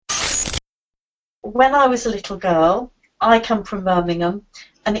when I was a little girl, I come from Birmingham,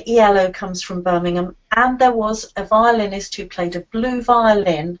 and ELO comes from Birmingham, and there was a violinist who played a blue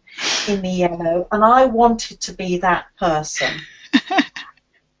violin in the ELO, and I wanted to be that person.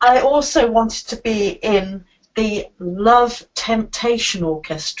 I also wanted to be in the Love Temptation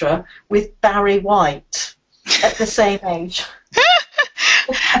Orchestra with Barry White at the same age.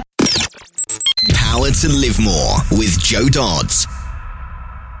 Power to Live More with Joe Dodds.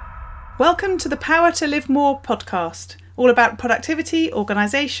 Welcome to the Power to Live More podcast, all about productivity,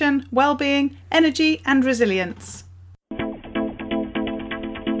 organisation, well-being, energy and resilience.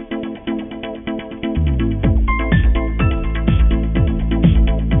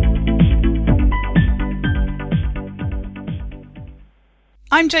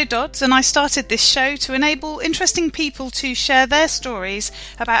 I'm Jo Dodds, and I started this show to enable interesting people to share their stories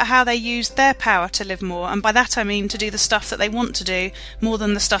about how they use their power to live more, and by that I mean to do the stuff that they want to do more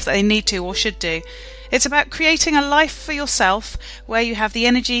than the stuff that they need to or should do. It's about creating a life for yourself where you have the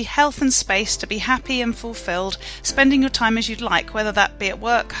energy, health and space to be happy and fulfilled, spending your time as you'd like, whether that be at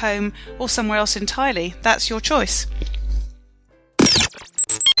work, home or somewhere else entirely. That's your choice.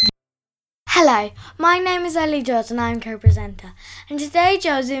 Hello, my name is Ellie Dodds and I'm co-presenter, and today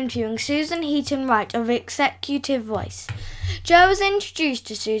Jo is interviewing Susan Heaton-Wright of Executive Voice. Jo was introduced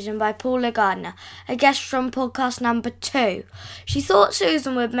to Susan by Paula Gardner, a guest from podcast number 2. She thought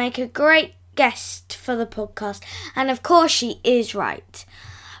Susan would make a great guest for the podcast, and of course she is right.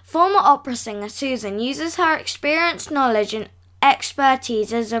 Former opera singer Susan uses her experience, knowledge and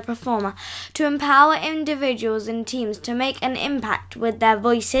expertise as a performer to empower individuals and teams to make an impact with their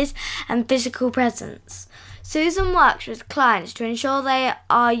voices and physical presence. Susan works with clients to ensure they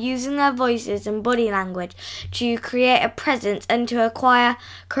are using their voices and body language to create a presence and to acquire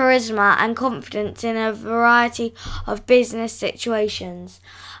charisma and confidence in a variety of business situations.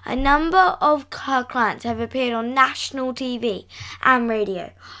 A number of her clients have appeared on national TV and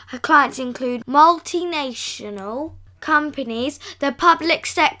radio. Her clients include multinational companies, the public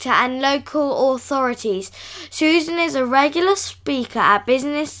sector and local authorities. Susan is a regular speaker at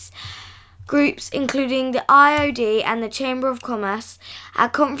business groups including the IOD and the Chamber of Commerce,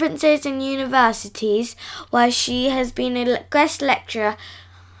 at conferences and universities where she has been a guest lecturer.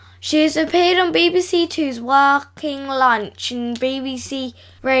 She has appeared on BBC Two's Working Lunch and BBC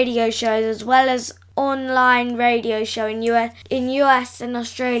radio shows, as well as online radio show in US and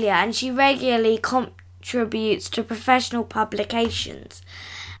Australia, and she regularly contributes to professional publications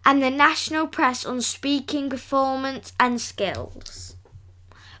and the national press on speaking, performance and skills.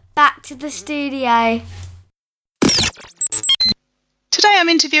 Back to the studio. Today I'm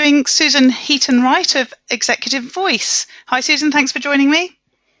interviewing Susan Heaton-Wright of Executive Voice. Hi Susan, thanks for joining me.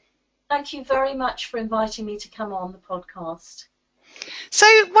 Thank you very much for inviting me to come on the podcast. So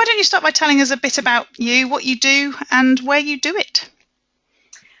why don't you start by telling us a bit about you, what you do and where you do it?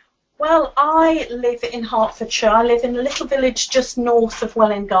 Well, I live in Hertfordshire. I live in a little village just north of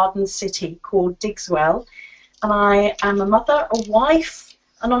Welwyn Garden City called Digswell. And I am a mother, a wife,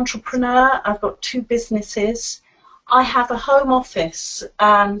 an entrepreneur. I've got 2 businesses. I have a home office,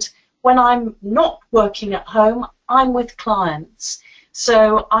 and when I'm not working at home, I'm with clients.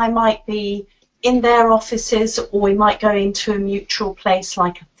 So I might be in their offices, or we might go into a mutual place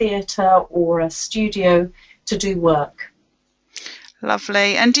like a theatre or a studio to do work.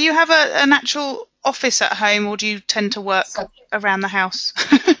 Lovely. And do you have an actual office at home, or do you tend to work around the house?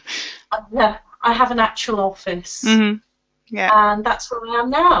 No, I have an actual office. Mm-hmm. Yeah. And that's where I am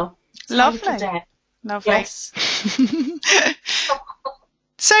now. Lovely. Lovely. Yes.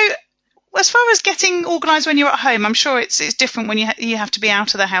 So, as far as getting organised when you're at home, I'm sure it's different when you have to be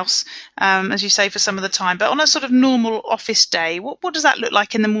out of the house, as you say, for some of the time. But on a sort of normal office day, what does that look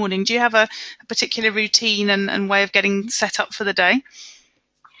like in the morning? Do you have a particular routine and way of getting set up for the day?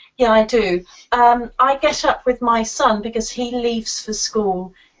 Yeah, I do. I get up with my son because he leaves for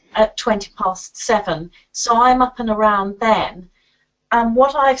school at 7:20. So I'm up and around then. And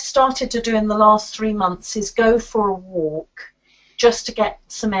what I've started to do in the last 3 months is go for a walk just to get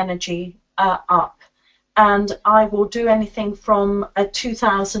some energy up. And I will do anything from a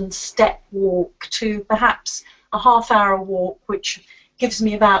 2,000 step walk to perhaps a half-hour walk, which gives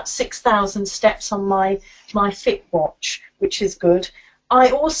me about 6,000 steps on my Fitwatch, which is good.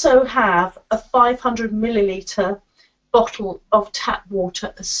 I also have a 500 milliliter bottle of tap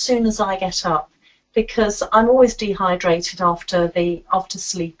water as soon as I get up, because I'm always dehydrated after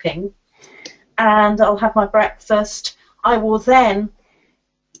sleeping. And I'll have my breakfast. I will then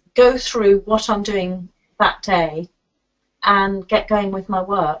go through what I'm doing that day and get going with my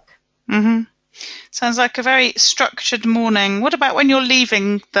work. Mm-hmm. Sounds like a very structured morning. What about when you're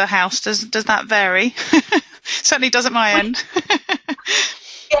leaving the house? Does that vary? Certainly does at my end.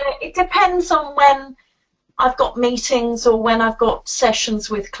 Yeah, it depends on when I've got meetings or when I've got sessions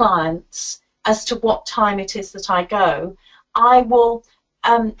with clients as to what time it is that I go. I will,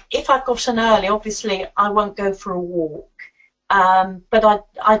 if I've got an early, obviously I won't go for a walk. But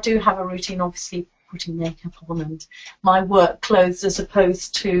I do have a routine, obviously putting makeup on and my work clothes as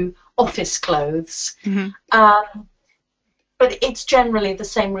opposed to office clothes. Mm-hmm. But it's generally the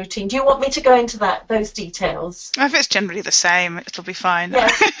same routine. Do you want me to go into those details? If it's generally the same, it'll be fine. Yeah.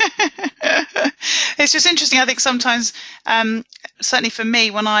 It's just interesting. I think sometimes, certainly for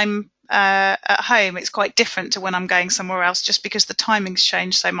me, when I'm at home, it's quite different to when I'm going somewhere else, just because the timings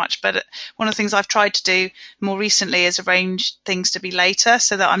change so much. But one of the things I've tried to do more recently is arrange things to be later,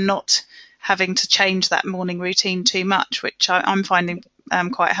 so that I'm not having to change that morning routine too much, which I'm finding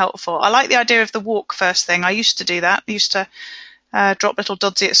quite helpful. I like the idea of the walk first thing. I used to do that. I used to drop little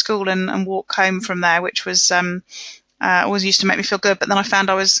Doddsy at school and walk home from there, which was always used to make me feel good. But then I found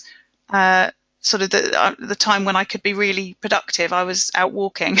I was sort of the time when I could be really productive, I was out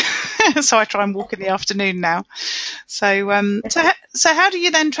walking. So I try and walk in the afternoon now. So how do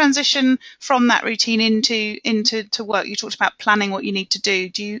you then transition from that routine into work? You talked about planning what you need to do.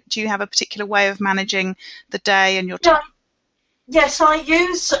 Do you have a particular way of managing the day and your time? Yes, I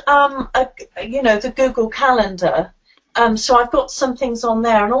use the Google Calendar. So I've got some things on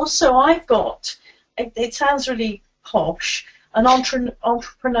there, and also I've got, it sounds really posh, an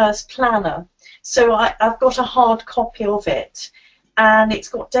entrepreneur's planner. So I've got a hard copy of it, and it's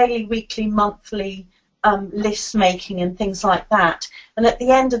got daily, weekly, monthly list making and things like that. And at the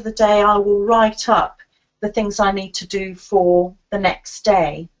end of the day, I will write up the things I need to do for the next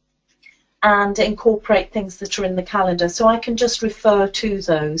day and incorporate things that are in the calendar. So I can just refer to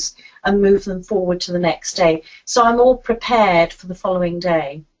those and move them forward to the next day. So I'm all prepared for the following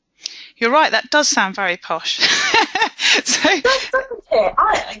day. You're right, that does sound very posh. So, doesn't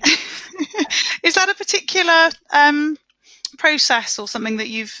it? Is that a particular process or something that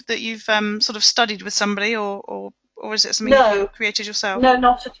you've sort of studied with somebody, or is it something you've created yourself? No,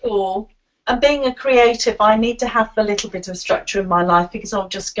 not at all. And being a creative, I need to have a little bit of structure in my life, because I'll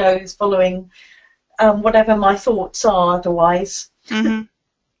just go following whatever my thoughts are otherwise. Mm-hmm.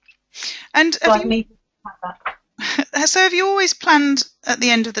 And so I need to have that. So have you always planned at the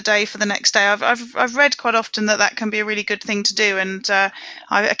end of the day for the next day? I've read quite often that can be a really good thing to do, and I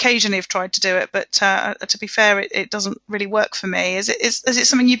occasionally have tried to do it, but to be fair, it doesn't really work for me. Is it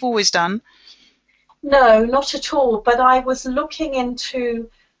something you've always done? No, not at all. But I was looking into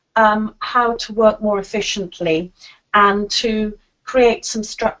how to work more efficiently and to create some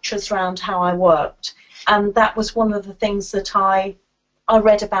structures around how I worked, and that was one of the things that I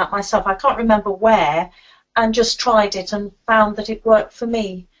read about myself. I can't remember where. And just tried it and found that it worked for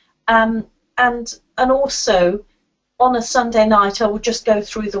me. And also, on a Sunday night, I would just go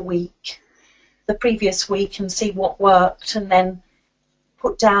through the previous week, and see what worked, and then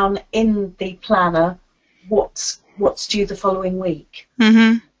put down in the planner what's due the following week.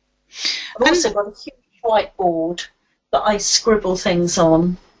 Mm-hmm. I've also got a huge whiteboard that I scribble things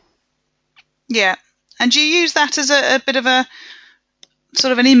on. Yeah. And do you use that as a bit of a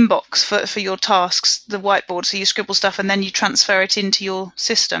sort of an inbox for your tasks, the whiteboard, so you scribble stuff and then you transfer it into your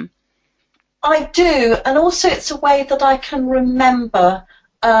system? I do, and also it's a way that I can remember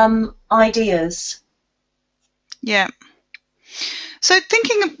ideas. Yeah. So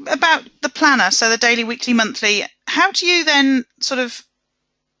thinking about the planner, so the daily, weekly, monthly, how do you then sort of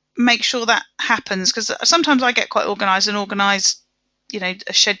make sure that happens? Because sometimes I get quite organised and organise,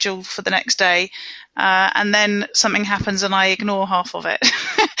 a schedule for the next day, and then something happens and I ignore half of it.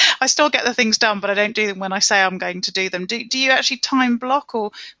 I still get the things done, but I don't do them when I say I'm going to do them. Do you actually time block,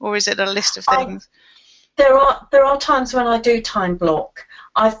 or is it a list of things? There are times when I do time block.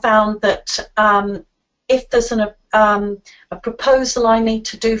 I found that if there's a proposal I need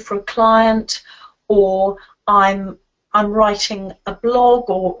to do for a client, or I'm writing a blog,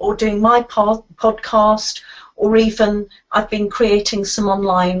 or doing my podcast, or even I've been creating some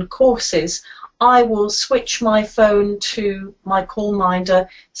online courses, I will switch my phone to my call minder,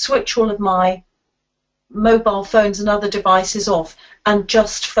 switch all of my mobile phones and other devices off, and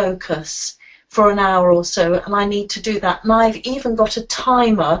just focus for an hour or so. And I need to do that. And I've even got a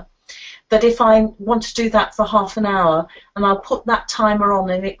timer that if I want to do that for half an hour, and I'll put that timer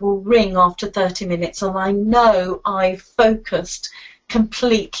on and it will ring after 30 minutes, and I know I've focused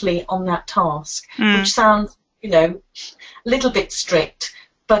completely on that task, which sounds, a little bit strict,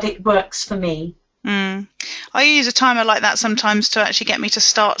 but it works for me. Mm. I use a timer like that sometimes to actually get me to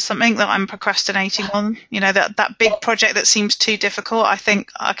start something that I'm procrastinating on. That big project that seems too difficult. I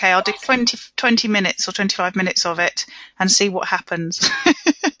think, okay, I'll do 20 minutes or 25 minutes of it and see what happens.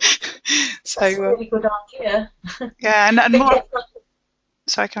 So, that's a really good idea. Yeah, and more...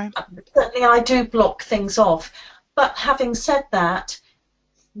 Sorry, Karen. Certainly I do block things off. But having said that,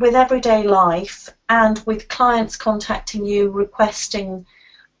 with everyday life and with clients contacting you requesting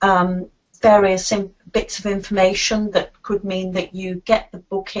various bits of information that could mean that you get the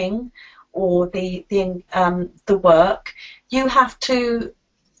booking or the work, you have to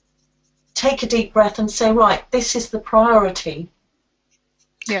take a deep breath and say, right, this is the priority.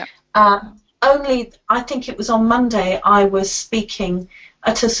 Yeah. Only, I think it was on Monday, I was speaking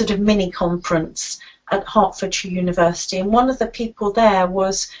at a sort of mini conference at Hertfordshire University, and one of the people there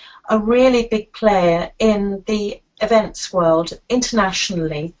was a really big player in the events world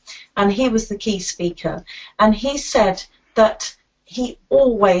internationally, and he was the key speaker, and he said that he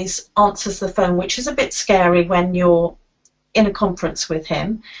always answers the phone, which is a bit scary when you're in a conference with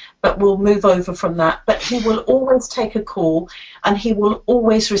him, but we'll move over from that. But he will always take a call and he will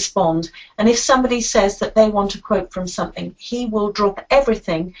always respond. And if somebody says that they want a quote from something, he will drop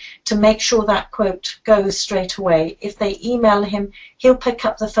everything to make sure that quote goes straight away. If they email him, he'll pick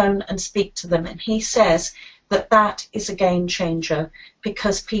up the phone and speak to them. And he says that that is a game changer,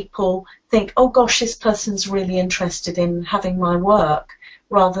 because people think, oh gosh, this person's really interested in having my work,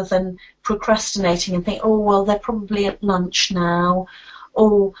 rather than procrastinating and think, oh, well, they're probably at lunch now,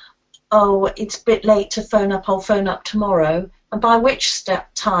 or, oh, it's a bit late to phone up, I'll phone up tomorrow, and by which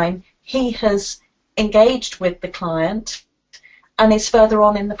time he has engaged with the client and is further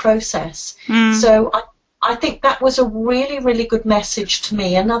on in the process. So I think that was a really, really good message to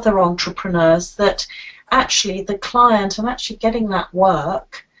me and other entrepreneurs, that actually the client and actually getting that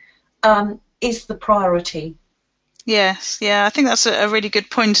work is the priority. Yes, yeah, I think that's a really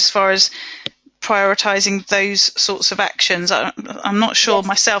good point as far as prioritising those sorts of actions. I'm not sure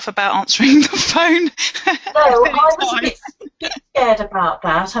myself about answering the phone. No, I was a bit scared about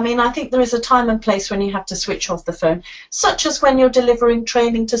that. I mean, I think there is a time and place when you have to switch off the phone, such as when you're delivering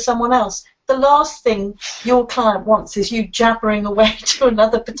training to someone else. The last thing your client wants is you jabbering away to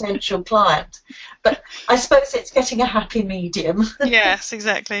another potential client. But I suppose it's getting a happy medium. Yes,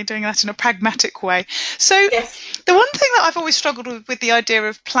 exactly, doing that in a pragmatic way. So yes. The one thing that I've always struggled with the idea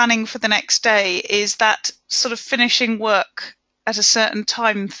of planning for the next day is that sort of finishing work at a certain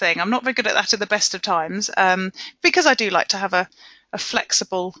time thing. I'm not very good at that at the best of times, because I do like to have a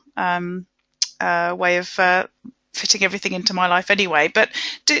flexible way of fitting everything into my life anyway. But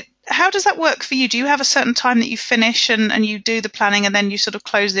how does that work for you? Do you have a certain time that you finish and you do the planning and then you sort of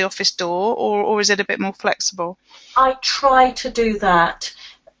close the office door, or is it a bit more flexible? I try to do that.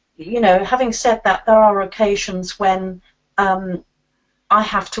 Having said that, there are occasions when I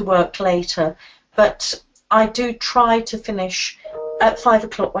have to work later, but I do try to finish at 5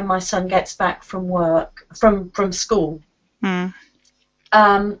 o'clock when my son gets back from work, from school. But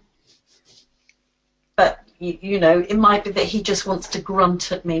it might be that he just wants to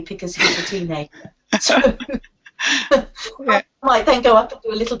grunt at me because he's a teenager. So I might then go up and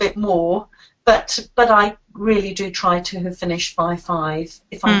do a little bit more, but I really do try to have finished by 5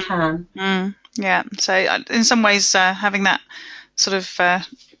 if I can. Yeah, so in some ways having that sort of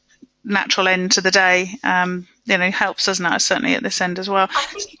natural end to the day, helps, doesn't it? Certainly at this end as well. I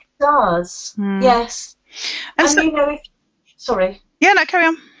think it does, yes. And sorry. Yeah, no, carry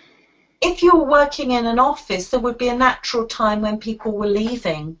on. If you're working in an office, there would be a natural time when people were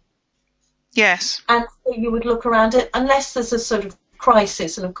leaving. Yes. And so you would look around it, unless there's a sort of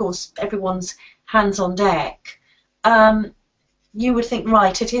crisis, and of course everyone's hands on deck, you would think,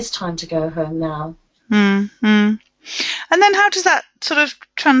 right, it is time to go home now. And then how does that sort of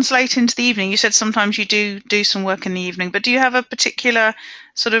translate into the evening? You said sometimes you do some work in the evening, but do you have a particular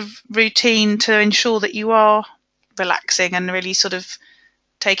sort of routine to ensure that you are relaxing and really sort of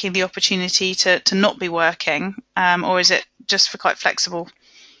taking the opportunity to not be working, or is it just quite flexible?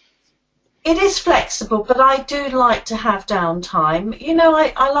 It is flexible, but I do like to have downtime.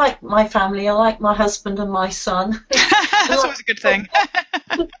 I like my family. I like my husband and my son. That's always a good thing.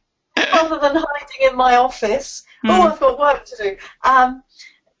 Rather than hiding in my office, I've got work to do. I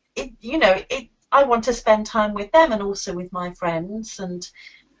want to spend time with them and also with my friends and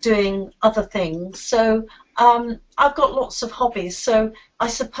doing other things. So I've got lots of hobbies. So I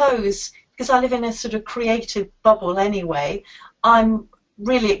suppose, because I live in a sort of creative bubble anyway, I'm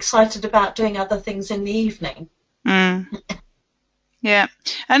really excited about doing other things in the evening. Yeah.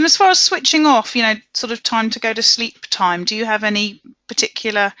 And as far as switching off, sort of time to go to sleep time, do you have any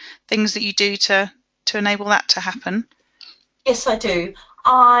particular things that you do to enable that to happen? Yes, I do.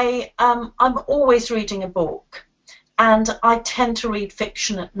 I'm always reading a book, and I tend to read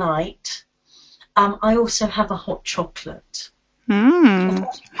fiction at night. I also have a hot chocolate. Mm.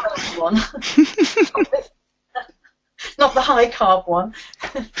 One. Not the high carb one.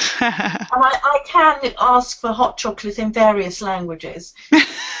 And I can ask for hot chocolate in various languages.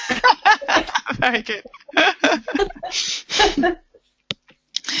 Very good.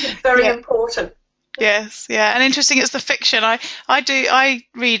 Very important. Yes, yeah, and interesting. It's the fiction. I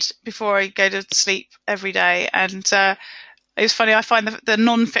read before I go to sleep every day, and it's funny. I find the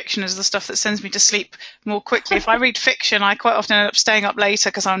non-fiction is the stuff that sends me to sleep more quickly. If I read fiction, I quite often end up staying up later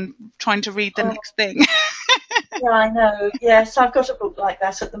because I'm trying to read the next thing. Yeah, I know. Yes, I've got a book like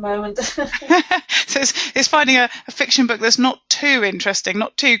that at the moment. So it's finding a fiction book that's not too interesting,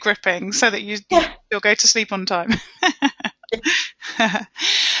 not too gripping, so that you'll go to sleep on time.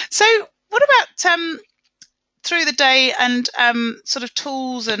 So what about through the day and sort of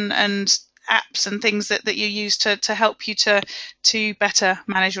tools and apps and things that you use to help you to better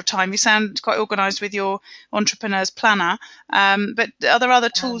manage your time? You sound quite organised with your entrepreneur's planner, but are there other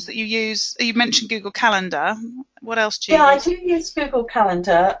tools that you use? You mentioned Google Calendar. What else do you use? Yeah, I do use Google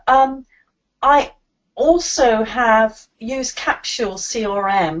Calendar. I also have used Capsule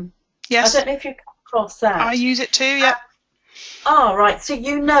CRM. Yes. I don't know if you come across that. I use it too, yeah. Right. So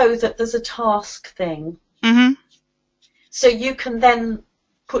you know that there's a task thing. Mm-hmm. So you can then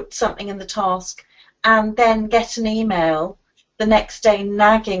put something in the task and then get an email the next day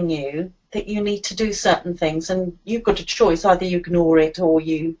nagging you that you need to do certain things, and you've got a choice. Either you ignore it or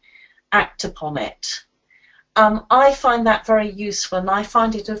you act upon it. I find that very useful, and I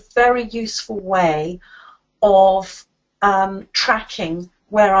find it a very useful way of tracking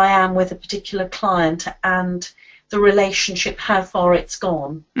where I am with a particular client and the relationship, how far it's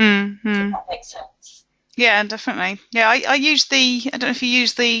gone. Mm-hmm. Does that make sense? Yeah, definitely. Yeah, I use I don't know if you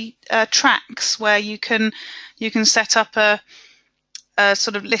use the tracks where you can set up a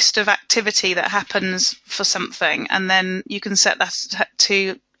sort of list of activity that happens for something, and then you can set that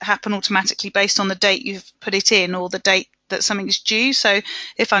to happen automatically based on the date you've put it in or the date that something is due. So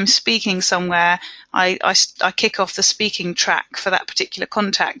if I'm speaking somewhere, I kick off the speaking track for that particular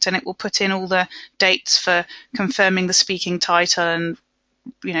contact, and it will put in all the dates for confirming the speaking title and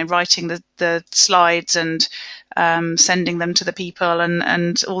writing the slides and sending them to the people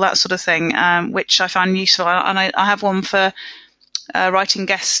and all that sort of thing, which I find useful. And I have one for writing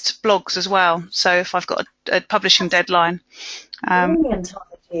guest blogs as well. So if I've got a publishing deadline. Brilliant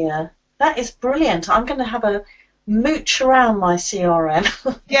idea. That is brilliant. I'm going to have a mooch around my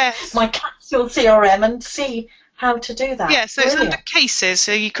CRM, yes, my Capsule CRM, and see how to do that. Yeah, so brilliant. It's under cases.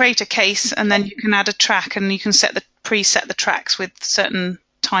 So you create a case, and then you can add a track, and you can preset the tracks with certain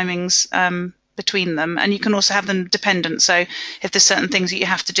timings between them, and you can also have them dependent. So if there's certain things that you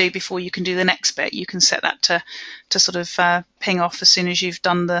have to do before you can do the next bit, you can set that to sort of ping off as soon as you've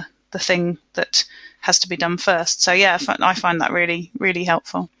done the thing that has to be done first. So yeah, I find that really, really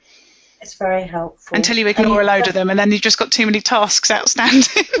helpful. It's very helpful. Until you ignore a load of them, and then you've just got too many tasks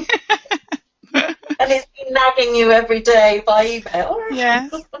outstanding. And it's been nagging you every day by email. Yeah.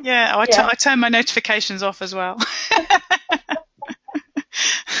 I turn my notifications off as well.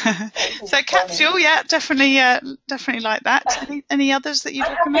 So Capsule, yeah, definitely like that. Any others that you'd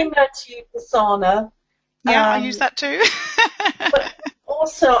recommend? I to use Asana. Yeah, I use that too. But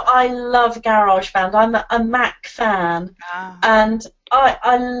also, I love GarageBand. I'm a Mac fan, and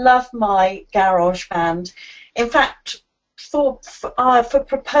I love my GarageBand. In fact, for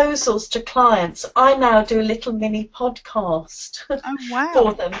proposals to clients, I now do a little mini podcast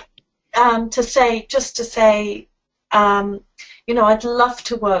for them to say, I'd love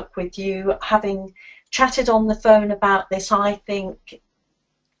to work with you. Having chatted on the phone about this, I think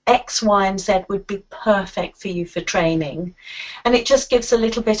X, Y, and Z would be perfect for you for training. And it just gives a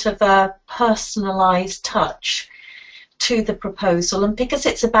little bit of a personalised touch to the proposal. And because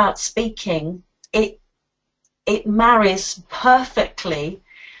it's about speaking, it marries perfectly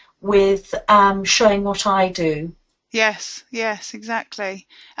with showing what I do. Yes, exactly.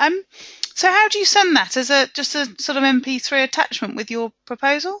 So how do you send that? As just a sort of MP3 attachment with your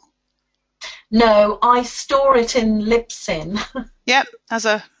proposal? No, I store it in Libsyn. Yep, as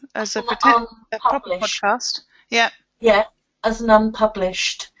a proper podcast. Yep. Yeah, as an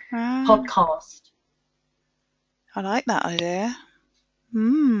unpublished podcast. I like that idea.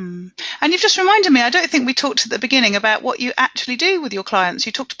 And you've just reminded me, I don't think we talked at the beginning about what you actually do with your clients.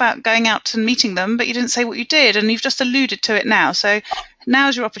 You talked about going out and meeting them, but you didn't say what you did, and you've just alluded to it now. So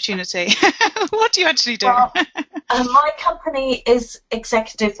now's your opportunity. What do you actually do? Well, my company is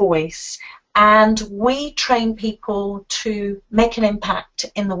Executive Voice, and we train people to make an impact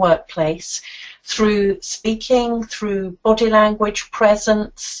in the workplace through speaking, through body language,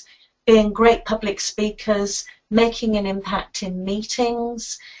 presence, being great public speakers, making an impact in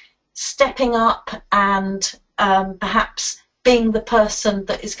meetings, stepping up and perhaps being the person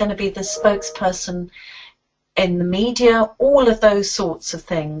that is going to be the spokesperson in the media, all of those sorts of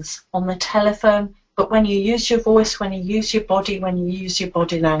things, on the telephone. But when you use your voice, when you use your body, when you use your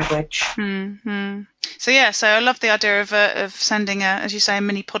body language. Mm-hmm. So I love the idea of sending, as you say, a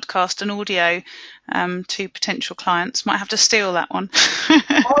mini podcast and audio to potential clients. Might have to steal that one.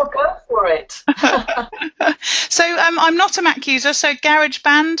 Oh, go for it. So I'm not a Mac user, so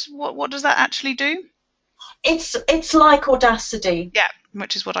GarageBand, what does that actually do? It's like Audacity. Yeah,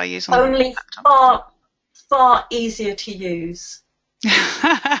 which is what I use on only far easier to use.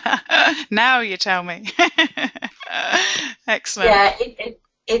 Now you tell me. Excellent. Yeah,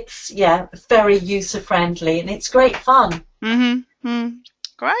 it's very user friendly, and it's great fun.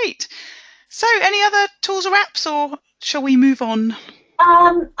 Great. So, any other tools or apps, or shall we move on?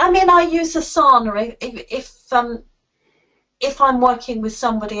 I use Asana. If I'm working with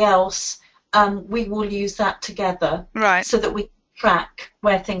somebody else, we will use that together, right? So that we track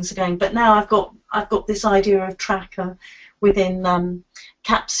where things are going. But now I've got this idea of tracker within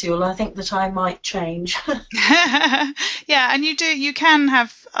Capsule. I think that I might change. Yeah, and you can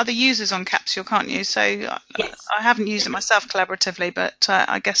have other users on Capsule, can't you? So yes. I haven't used it myself collaboratively, but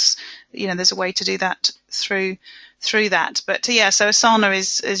I guess there's a way to do that through that. But so Asana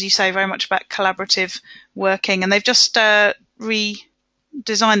is, as you say, very much about collaborative working, and they've just redesigned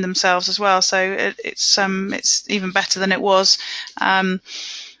themselves as well. So it's even better than it was,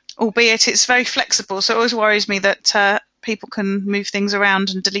 albeit it's very flexible. So it always worries me that people can move things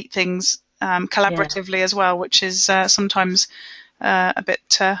around and delete things collaboratively as well, which is sometimes a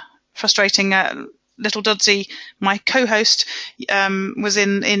bit frustrating. Little Dudsy, my co-host, was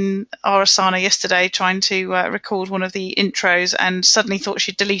in our Asana yesterday trying to record one of the intros, and suddenly thought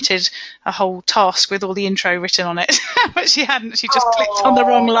she'd deleted a whole task with all the intro written on it, but she hadn't. She just clicked on the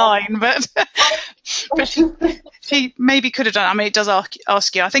wrong line, but she maybe could have done. I mean, it does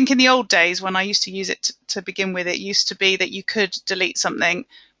ask you. I think in the old days when I used to use it to begin with, it used to be that you could delete something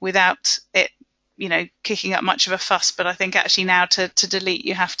without it, kicking up much of a fuss. But I think actually now to delete,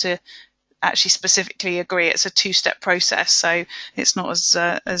 you have to actually specifically agree. It's a two-step process, so it's not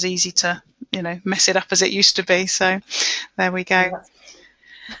as easy to mess it up as it used to be. So there we go.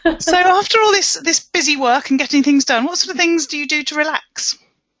 So after all this busy work and getting things done, what sort of things do you do to relax?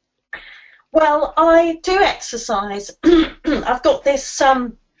 Well, I do exercise. I've got this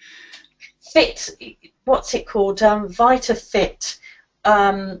Fit, what's it called, VitaFit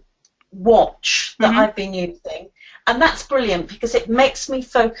watch that I've been using. And that's brilliant because it makes me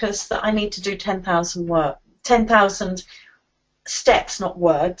focus that I need to do 10,000 steps, not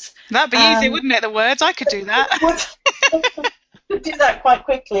words. That'd be easy, wouldn't it, the words? I could do that. Do that quite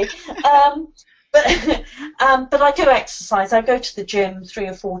quickly. But I do exercise. I go to the gym 3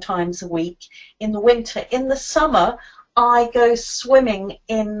 or 4 times a week in the winter. In the summer, I go swimming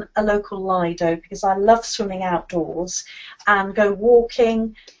in a local Lido because I love swimming outdoors, and go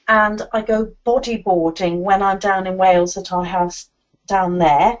walking, and I go bodyboarding when I'm down in Wales at our house down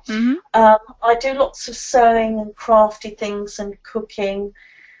there. I do lots of sewing and crafty things and cooking.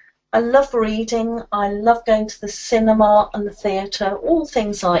 I love reading. I love going to the cinema and the theatre, all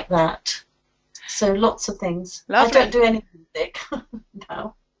things like that. So lots of things. Lovely. I don't do any music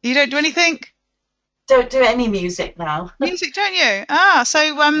now. You don't do anything? Don't do any music now. Music, don't you?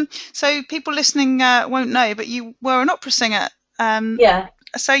 So people listening won't know, but you were an opera singer. Yeah.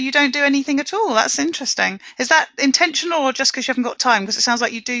 So you don't do anything at all. That's interesting. Is that intentional or just because you haven't got time? Because it sounds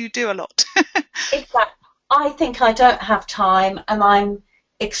like you do a lot. Exactly. I think I don't have time, and I'm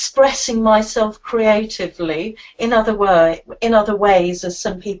expressing myself creatively in other ways, as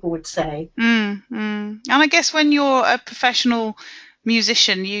some people would say. And I guess when you're a professional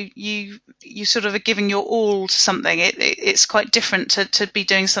musician, you sort of are giving your all to something. It's quite different to be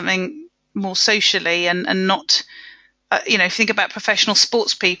doing something more socially and not. If you think about professional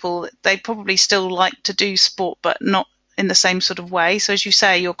sports people, they probably still like to do sport, but not in the same sort of way. So as you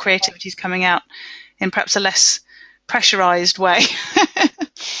say, your creativity is coming out in perhaps a less pressurized way.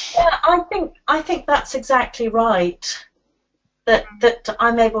 Yeah, I think that's exactly right. That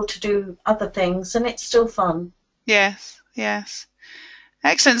I'm able to do other things, and it's still fun. Yes.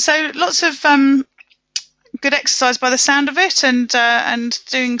 Excellent. So lots of good exercise by the sound of it, and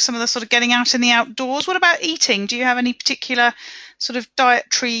doing some of the sort of getting out in the outdoors. What about eating? Do you have any particular sort of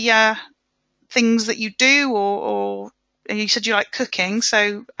dietary things that you do, or you said you like cooking?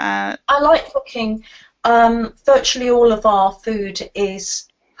 So I like cooking. Virtually all of our food is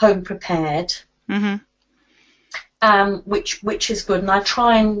home prepared, which is good, and I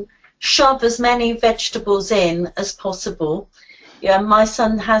try and shove as many vegetables in as possible. Yeah, my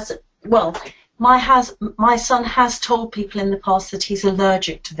son has told people in the past that he's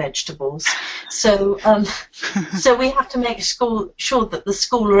allergic to vegetables, so so we have to make sure that the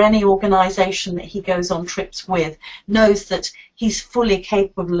school or any organisation that he goes on trips with knows that he's fully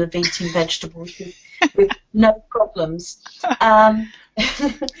capable of eating vegetables with no problems.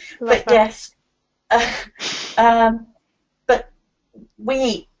 But yes, but we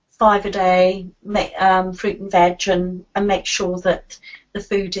eat 5 a day, fruit and veg, and make sure that the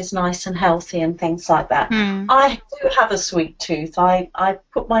food is nice and healthy and things like that. I do have a sweet tooth. I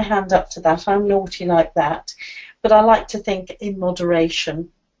put my hand up to that. I'm naughty like that, but I like to think in moderation.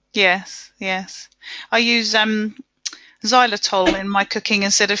 Yes. I use xylitol in my cooking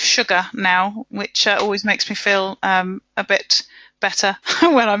instead of sugar now, which always makes me feel a bit better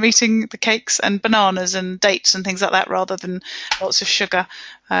when I'm eating the cakes and bananas and dates and things like that, rather than lots of sugar,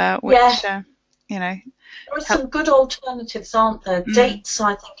 which you know. There are some good alternatives, aren't there? Dates,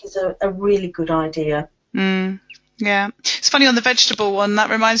 I think, is a really good idea. Yeah, it's funny on the vegetable one. That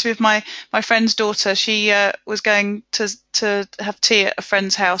reminds me of my friend's daughter. She was going to have tea at a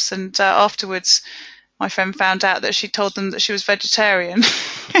friend's house, and afterwards, my friend found out that she told them that she was vegetarian,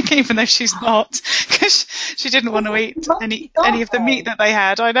 even though she's not, because she didn't want to eat any of the meat that they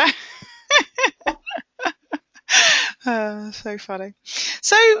had. I know. So funny.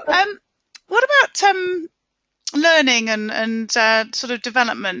 So, what about learning and sort of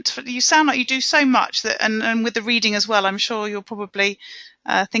development? You sound like you do so much that, and with the reading as well, I'm sure you're probably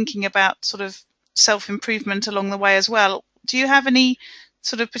thinking about sort of self-improvement along the way as well. Do you have any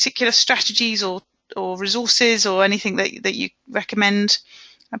sort of particular strategies or resources or anything that you recommend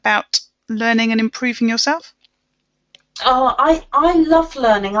about learning and improving yourself? Oh, I love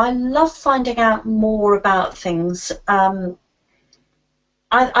learning. I love finding out more about things.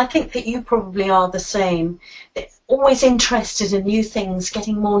 I think that you probably are the same. Always interested in new things,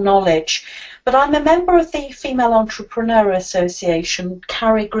 getting more knowledge. But I'm a member of the Female Entrepreneur Association,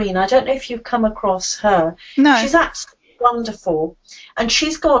 Carrie Green. I don't know if you've come across her. No. She's absolutely wonderful. And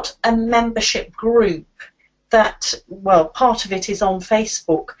she's got a membership group that, well, part of it is on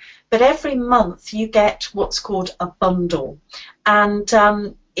Facebook. But every month you get what's called a bundle. And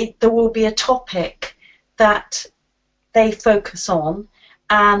there will be a topic that they focus on.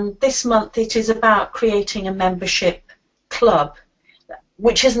 And this month it is about creating a membership club,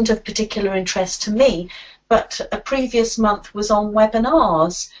 which isn't of particular interest to me, but a previous month was on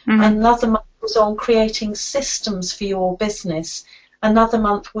webinars, another month was on creating systems for your business, another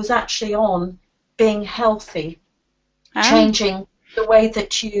month was actually on being healthy, changing the way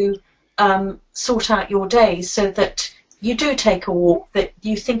that you sort out your days so that you do take a walk, that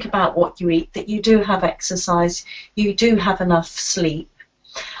you think about what you eat, that you do have exercise, you do have enough sleep.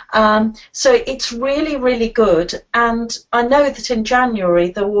 So it's really, really good, and I know that in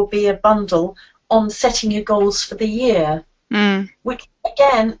January there will be a bundle on setting your goals for the year, which,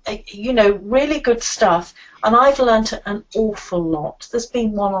 again, you know, really good stuff, and I've learnt an awful lot. There's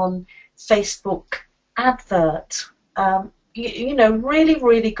been one on Facebook advert, you know, really,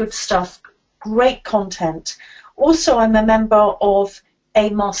 really good stuff, great content. Also, I'm a member of a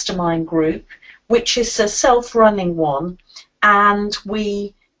mastermind group, which is a self-running one, and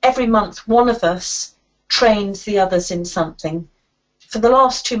every month, one of us trains the others in something. For the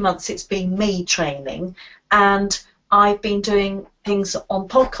last 2 months, it's been me training, and I've been doing things on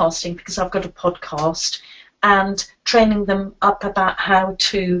podcasting because I've got a podcast, and training them up about how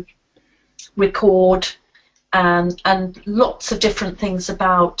to record and lots of different things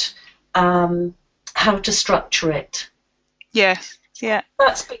about how to structure it. Yes. Yeah.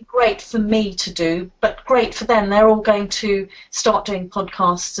 That's been great for me to do, but great for them. They're all going to start doing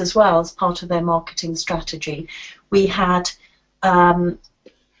podcasts as well as part of their marketing strategy. We had, a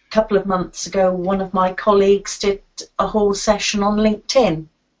couple of months ago, one of my colleagues did a whole session on LinkedIn,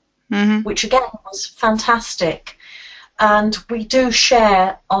 which again was fantastic. And we do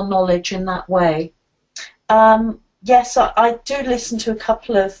share our knowledge in that way. Yes, I do listen to a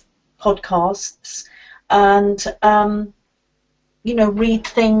couple of podcasts and you know, read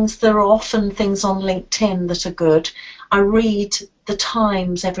things. There are often things on LinkedIn that are good. I read the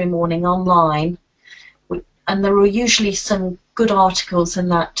Times every morning online, and there are usually some good articles in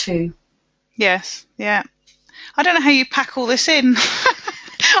that too. Yes, yeah. I don't know how you pack all this in.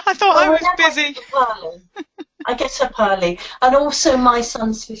 I thought I was busy. I get up early, and also my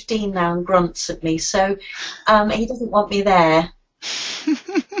son's 15 now and grunts at me, so he doesn't want me there.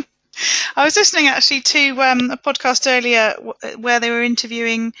 I was listening actually to a podcast earlier where they were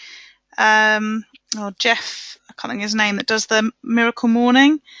interviewing Jeff, I can't think of his name, that does the Miracle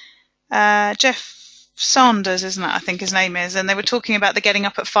Morning. Jeff Sanders, isn't it? I think his name is, and they were talking about the getting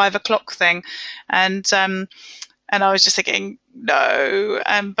up at 5 o'clock thing, and I was just thinking no,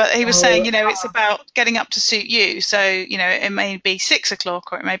 but he was saying, it's about getting up to suit you. So it may be 6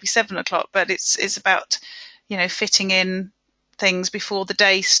 o'clock or it may be 7 o'clock, but it's about fitting in things before the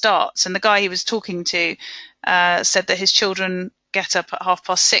day starts. And the guy he was talking to said that his children get up at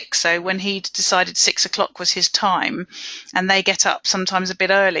 6:30, so when he decided 6 o'clock was his time, and they get up sometimes a bit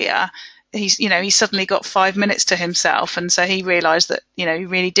earlier, he suddenly got 5 minutes to himself, and so he realised that he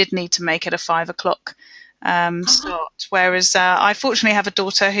really did need to make it a 5 o'clock start. Whereas I fortunately have a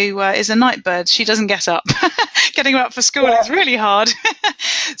daughter who is a night bird. She doesn't get up. Getting her up for school is really hard.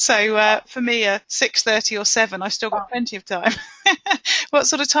 So for me, 6:30 or 7, I've still got plenty of time. What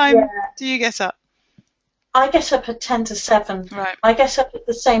sort of time do you get up? I get up at 10 to 7. Right. I get up at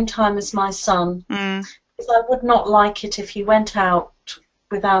the same time as my son. Because I would not like it if he went out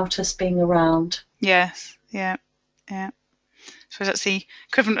without us being around. Yes, yeah. So that's the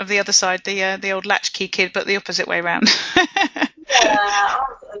equivalent of the other side, the old latchkey kid, but the opposite way round.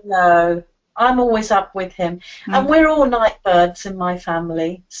 No, I'm always up with him. And we're all night birds in my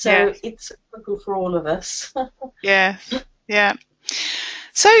family, so it's a struggle for all of us. Yeah.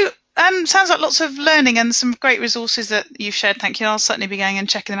 So, sounds like lots of learning and some great resources that you've shared. Thank you. I'll certainly be going and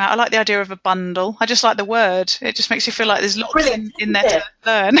checking them out. I like the idea of a bundle. I just like the word. It just makes you feel like there's lots in there to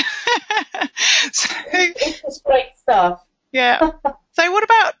learn. It's just great stuff. Yeah. So what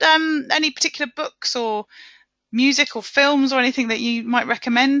about any particular books or music or films or anything that you might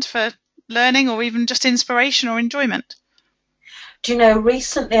recommend for learning or even just inspiration or enjoyment? Do you know,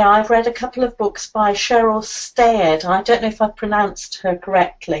 recently I've read a couple of books by Cheryl Stayed. I don't know if I pronounced her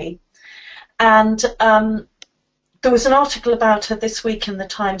correctly. And there was an article about her this week in the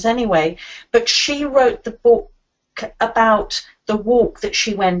Times anyway, but she wrote the book about the walk that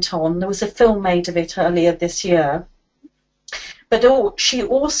she went on. There was a film made of it earlier this year. But she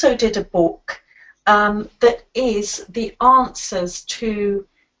also did a book that is the answers to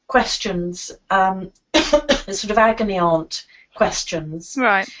questions, sort of agony aunt questions.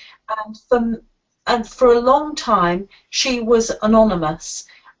 Right. And for a long time, she was anonymous.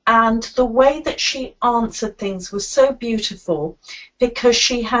 And the way that she answered things was so beautiful because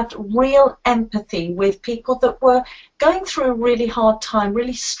she had real empathy with people that were going through a really hard time,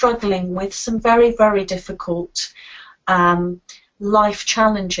 really struggling with some very, very difficult life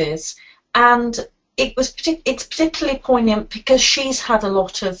challenges. And it's particularly poignant because she's had a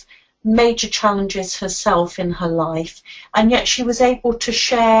lot of major challenges herself in her life, and yet she was able to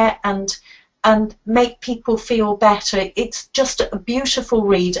share and make people feel better. It's just a beautiful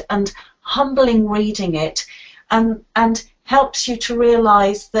read and humbling reading it, and helps you to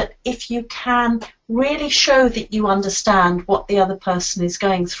realise that if you can really show that you understand what the other person is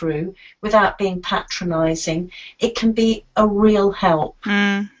going through without being patronising, it can be a real help.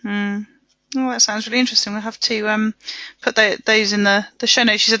 Oh, that sounds really interesting. We'll have to put those in the show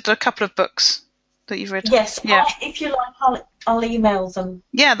notes. You said there are a couple of books that you've read. Yes, yeah. If you like, I'll email them.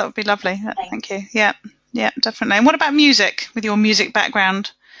 Yeah, that would be lovely. Thank you. Yeah, definitely. And what about music, with your music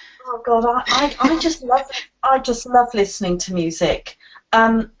background? Oh God, I just love it. I just love listening to music.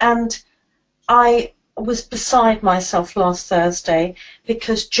 And I was beside myself last Thursday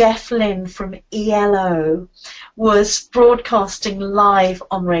because Jeff Lynne from ELO was broadcasting live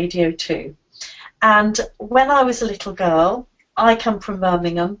on Radio 2. And when I was a little girl, I come from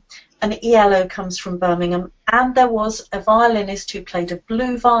Birmingham, and ELO comes from Birmingham, and there was a violinist who played a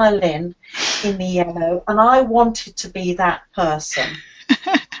blue violin in the ELO, and I wanted to be that person.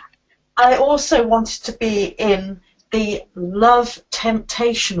 I also wanted to be in the Love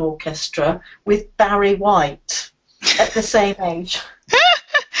Temptation Orchestra with Barry White at the same age.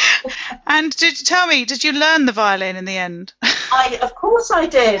 And did you learn the violin in the end? Of course I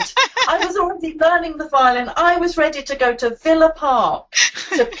did. I was already learning the violin. I was ready to go to Villa Park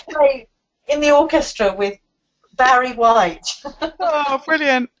to play in the orchestra with Barry White. Oh,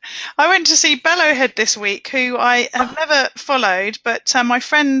 brilliant. I went to see Bellowhead this week, who I have never followed, but my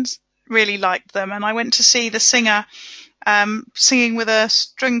friends really liked them, and I went to see the singer singing with a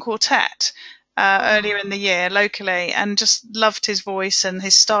string quartet. earlier in the year locally, and just loved his voice and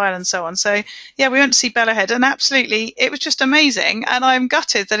his style and so on. So yeah, we went to see Bellahead, and absolutely it was just amazing, and I'm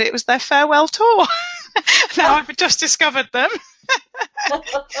gutted that it was their farewell tour. Now I've just discovered them. But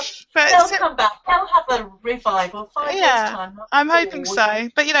they'll come back. They'll have a revival 5 years time. I'm hoping so.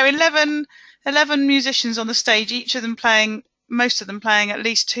 But 11 musicians on the stage, most of them playing at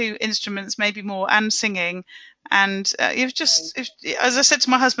least 2 instruments, maybe more, and singing. And as I said to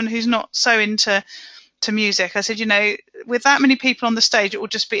my husband, who's not so into music, I said, with that many people on the stage, it will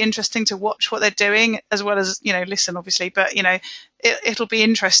just be interesting to watch what they're doing, as well as, listen, obviously. But, it'll be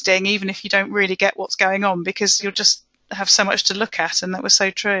interesting, even if you don't really get what's going on, because you'll just have so much to look at. And that was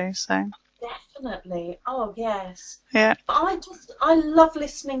so true. So definitely. Oh, yes. Yeah. But I love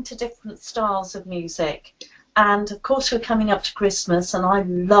listening to different styles of music. And, of course, we're coming up to Christmas, and I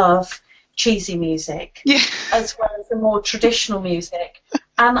love cheesy music, as well as the more traditional music.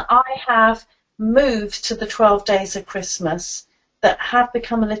 And I have moved to the 12 Days of Christmas that have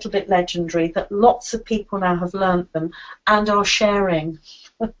become a little bit legendary, that lots of people now have learnt them and are sharing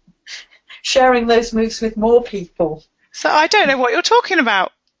those moves with more people. So I don't know what you're talking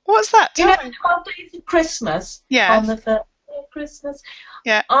about. What's that? 12 Days of Christmas? Yeah. On the 3rd day of Christmas?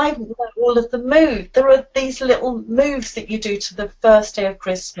 Yeah. I know all of the moves. There are these little moves that you do to the first day of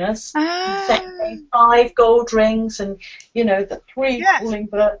Christmas. Second day, 5 gold rings, and the 3 falling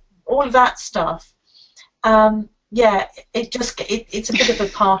birds, all of that stuff. It's a bit of a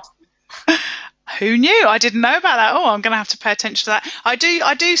party. Who knew? I didn't know about that. Oh, I'm going to have to pay attention to that.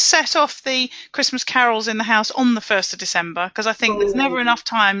 I do set off the Christmas carols in the house on the 1st of December, because I think there's never enough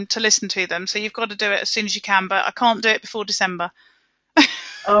time to listen to them. So you've got to do it as soon as you can, but I can't do it before December.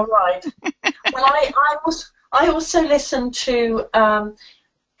 Oh, right. Well, I also listen to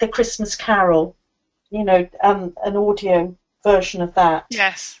the Christmas Carol, an audio version of that.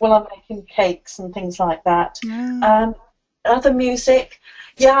 Yes. Well, I'm making cakes and things like that. Yeah. Other music,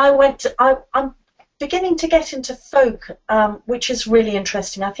 I'm beginning to get into folk, which is really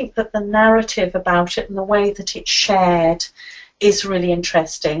interesting. I think that the narrative about it and the way that it's shared is really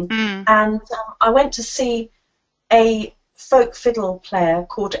interesting. And I went to see a folk fiddle player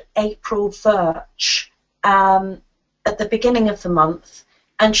called April Virch at the beginning of the month,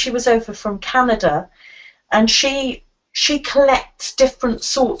 and she was over from Canada, and she collects different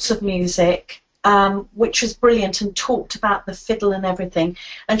sorts of music, which was brilliant, and talked about the fiddle and everything,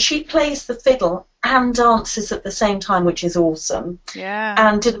 and she plays the fiddle and dances at the same time, which is awesome. Yeah.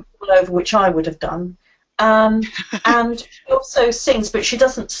 And didn't fall over, which I would have done. And she also sings, but she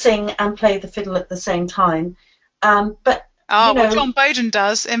doesn't sing and play the fiddle at the same time. But what John Bowden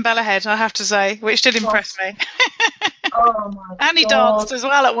does in Bellahead, I have to say, which did impress me. Oh my And he God. danced as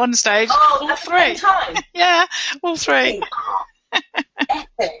well at one stage. Oh, all at 3. the same time? Yeah, all 3.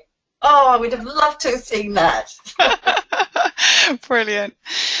 Epic. Oh, I would have loved to have seen that. Brilliant.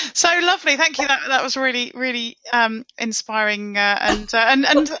 So lovely. Thank you. That was really, really inspiring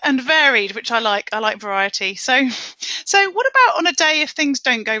and varied, which I like. I like variety. So what about on a day if things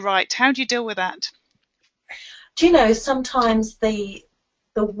don't go right? How do you deal with that? Do you know, sometimes the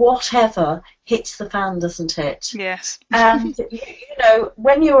whatever hits the fan, doesn't it? Yes. And,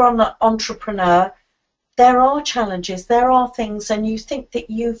 when you're an entrepreneur, there are challenges, there are things, and you think that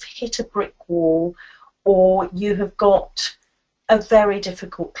you've hit a brick wall, or you have got a very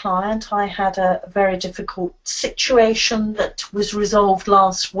difficult client. I had a very difficult situation that was resolved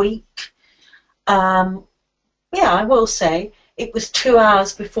last week. I will say, it was 2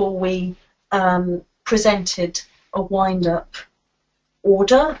 hours before we presented a wind-up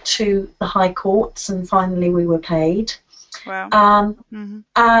order to the High Courts, and finally we were paid. Wow.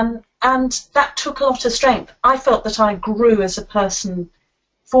 And that took a lot of strength. I felt that I grew as a person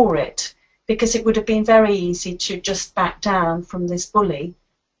for it, because it would have been very easy to just back down from this bully,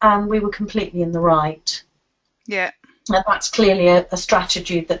 and we were completely in the right. Yeah. And that's clearly a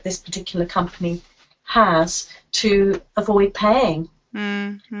strategy that this particular company has to avoid paying,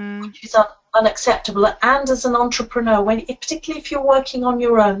 which is unacceptable. And as an entrepreneur, particularly if you're working on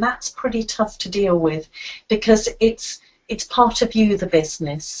your own, that's pretty tough to deal with, because it's part of you, the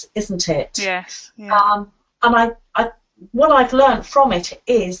business, isn't it? Yes. Yeah. And what I've learned from it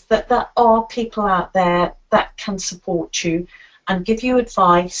is that there are people out there that can support you and give you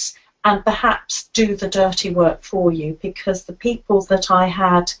advice and perhaps do the dirty work for you, because the people that I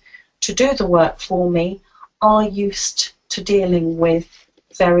had to do the work for me are used to dealing with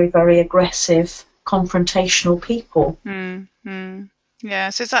very, very aggressive, confrontational people.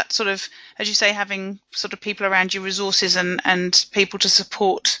 Yeah, so it's that sort of, as you say, having sort of people around you, resources and people to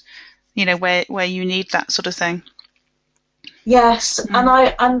support, where you need that sort of thing. Yes,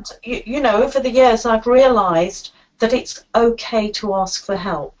 and you know, over the years I've realised that it's okay to ask for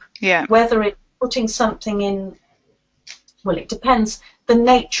help. Yeah. Whether it's putting something in, well, it depends the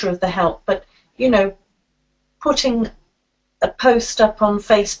nature of the help, but, you know, putting a post up on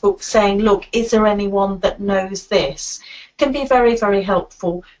Facebook saying, look, is there anyone that knows this, can be very, very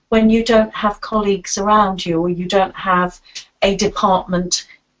helpful when you don't have colleagues around you, or you don't have a department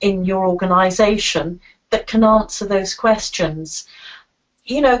in your organisation that can answer those questions.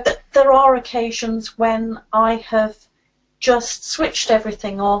 You know, that there are occasions when I have just switched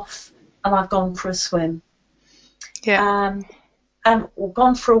everything off and I've gone for a swim. Yeah. Or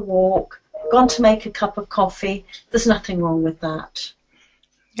gone for a walk, gone to make a cup of coffee. There's nothing wrong with that.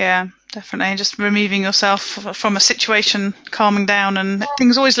 Yeah, definitely. Just removing yourself from a situation, calming down, and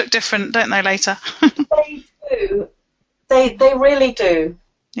things always look different, don't they, later? They do. They really do.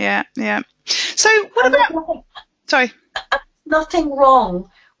 Yeah, yeah. So what about... Sorry. Nothing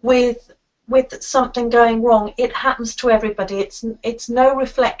wrong with something going wrong. It happens to everybody. It's no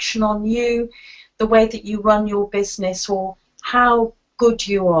reflection on you, the way that you run your business, or how good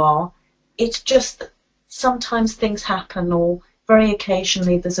you are. It's just that sometimes things happen, or very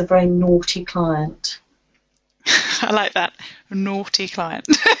occasionally there's a very naughty client. I like that. Naughty client.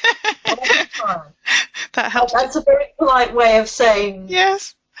 That helps. That's a very polite way of saying.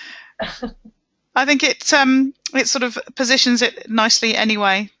 Yes. I think it sort of positions it nicely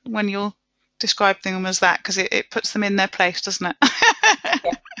anyway when you'll describe them as that, because it puts them in their place, doesn't it?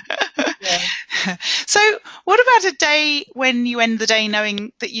 Yeah. Yeah. So what about a day when you end the day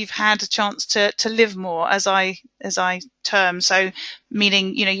knowing that you've had a chance to live more, as I term, so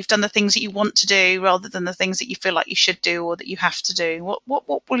meaning, you know, you've done the things that you want to do rather than the things that you feel like you should do or that you have to do?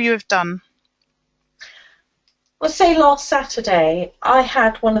 What will you have done? Well, say last Saturday, I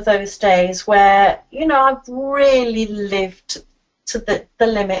had one of those days where, you know, I've really lived to the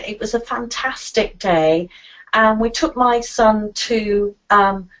limit. It was a fantastic day, and we took my son to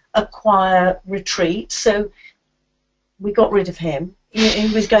a choir retreat, so we got rid of him.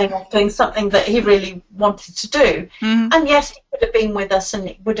 He was going off doing something that he really wanted to do. Mm-hmm. And yes, he would have been with us and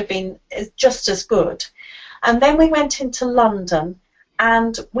it would have been just as good. And then we went into London,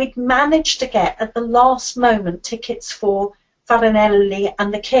 and we'd managed to get, at the last moment, tickets for Farinelli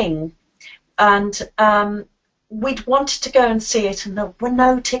and the King. And we'd wanted to go and see it, and there were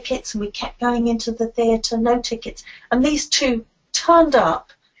no tickets, and we kept going into the theatre, no tickets. And these two turned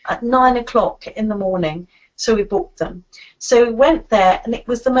up at 9 o'clock in the morning, so we booked them. So we went there, and it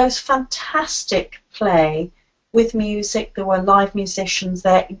was the most fantastic play with music. There were live musicians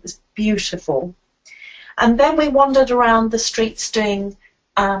there. It was beautiful. And then we wandered around the streets doing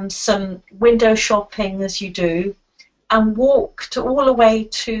some window shopping, as you do, and walked all the way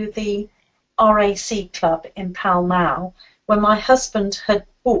to the RAC Club in Pall Mall, where my husband had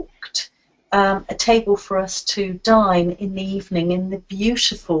booked a table for us to dine in the evening in the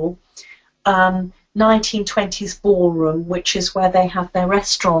beautiful 1920s ballroom, which is where they have their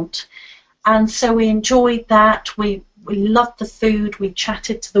restaurant. And so we enjoyed that. We loved the food. We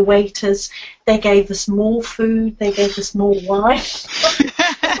chatted to the waiters. They gave us more food. They gave us more wine.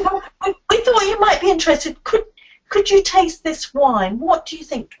 we thought you might be interested. Could you taste this wine? What do you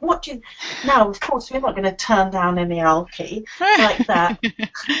think? Now, of course, we're not going to turn down any alky like that.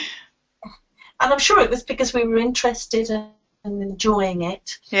 And I'm sure it was because we were interested and enjoying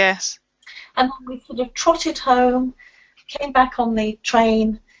it. Yes. And then we sort of trotted home, came back on the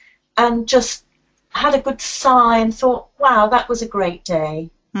train, and just had a good sigh and thought, wow, that was a great day.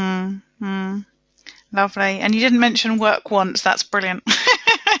 Lovely. And you didn't mention work once. That's brilliant.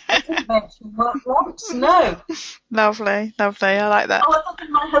 I didn't mention work once, no. Lovely, lovely. I like that. Oh, other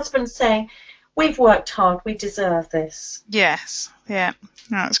than my husband saying, we've worked hard, we deserve this. Yes, yeah.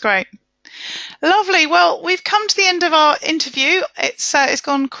 No, that's great. Lovely. Well, we've come to the end of our interview. It's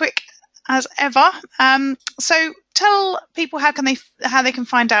gone quick as ever. So tell people how they can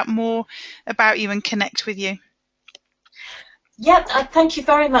find out more about you and connect with you. Yeah, I thank you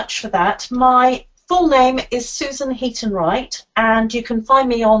very much for that. My full name is Susan Heaton Wright, and you can find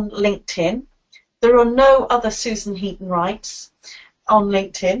me on LinkedIn. There are no other Susan Heaton Wrights on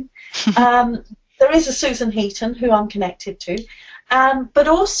LinkedIn. There is a Susan Heaton who I'm connected to. But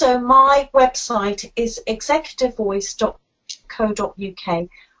also my website is executivevoice.co.uk.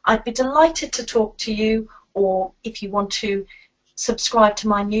 I'd be delighted to talk to you, or if you want to subscribe to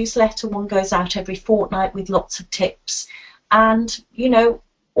my newsletter, one goes out every fortnight with lots of tips. And, you know,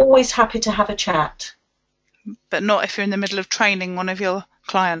 always happy to have a chat. But not if you're in the middle of training one of your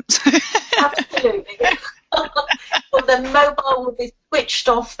clients. Absolutely. Well, the mobile will be switched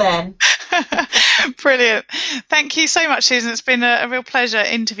off then. Brilliant. Thank you so much, Susan. It's been a real pleasure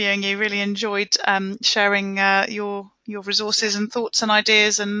interviewing you. Really enjoyed sharing your resources and thoughts and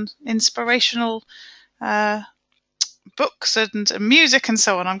ideas and inspirational books and music and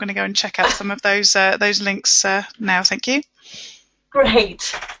so on. I'm going to go and check out some of those links now. Thank you. Great.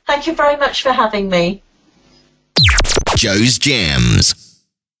 Thank you very much for having me. Jo's Gems.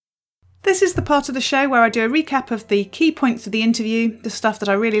 This is the part of the show where I do a recap of the key points of the interview, the stuff that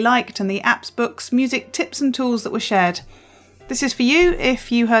I really liked, and the apps, books, music, tips and tools that were shared. This is for you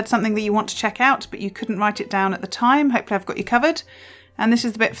if you heard something that you want to check out but you couldn't write it down at the time. Hopefully I've got you covered. And this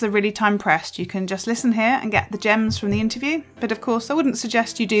is the bit for the really time pressed. You can just listen here and get the gems from the interview. But of course I wouldn't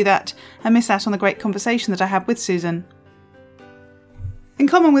suggest you do that and miss out on the great conversation that I had with Susan. In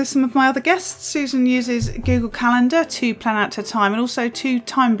common with some of my other guests, Susan uses Google Calendar to plan out her time and also to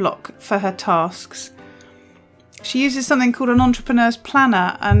time block for her tasks. She uses something called an entrepreneur's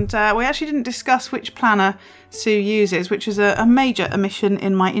planner, and we actually didn't discuss which planner Sue uses, which is a major omission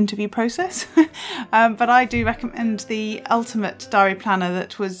in my interview process. But I do recommend the ultimate diary planner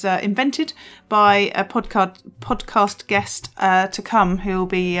that was invented by a podcast guest to come, who will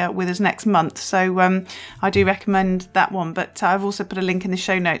be with us next month. So I do recommend that one. But I've also put a link in the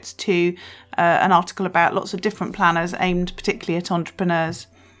show notes to an article about lots of different planners aimed particularly at entrepreneurs.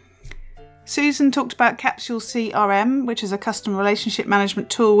 Susan talked about Capsule CRM, which is a customer relationship management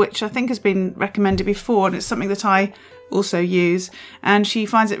tool, which I think has been recommended before, and it's something that I also use. And she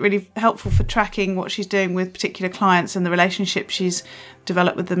finds it really helpful for tracking what she's doing with particular clients and the relationship she's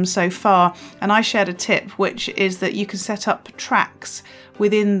developed with them so far. And I shared a tip, which is that you can set up tracks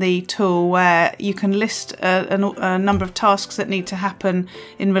within the tool where you can list a number of tasks that need to happen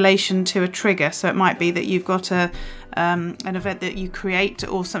in relation to a trigger. So it might be that you've got an event that you create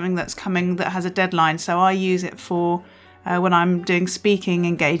or something that's coming that has a deadline. So I use it for when I'm doing speaking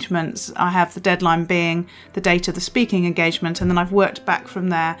engagements. I have the deadline being the date of the speaking engagement, and then I've worked back from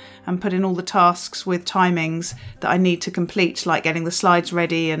there and put in all the tasks with timings that I need to complete, like getting the slides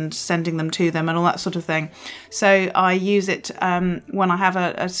ready and sending them to them and all that sort of thing. So I use it when I have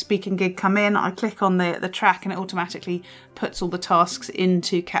a speaking gig come in. I click on the track and it automatically puts all the tasks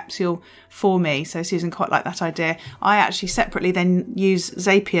into Capsule for me. So Susan quite liked that idea. I actually separately then use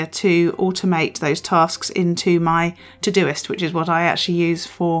Zapier to automate those tasks into my Todoist, which is what I actually use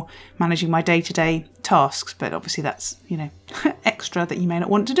for managing my day-to-day tasks. But obviously that's, extra that you may not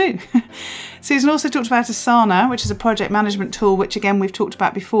want to do. Susan also talked about Asana, which is a project management tool, which again we've talked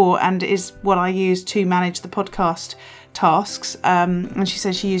about before and is what I use to manage the podcast tasks, and she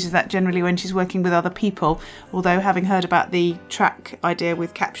says she uses that generally when she's working with other people, although having heard about the track idea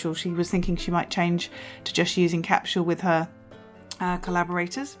with Capsule, she was thinking she might change to just using Capsule with her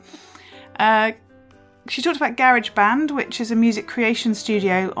collaborators. She talked about GarageBand, which is a music creation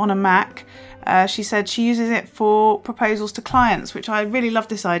studio on a Mac. She said she uses it for proposals to clients, which I really love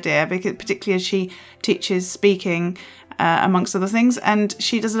this idea, because particularly as she teaches speaking amongst other things, and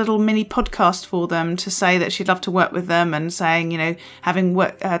she does a little mini podcast for them to say that she'd love to work with them and saying, having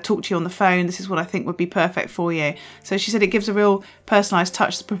talked to you on the phone, this is what I think would be perfect for you. So she said it gives a real personalised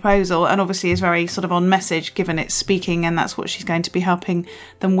touch to the proposal, and obviously is very sort of on message given it's speaking, and that's what she's going to be helping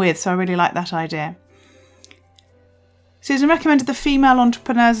them with. So I really like that idea. Susan recommended the Female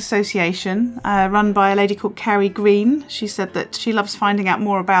Entrepreneurs Association, run by a lady called Carrie Green. She said that she loves finding out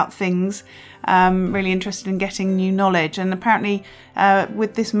more about things, really interested in getting new knowledge. And apparently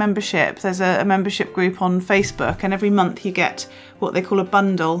with this membership, there's a membership group on Facebook, and every month you get what they call a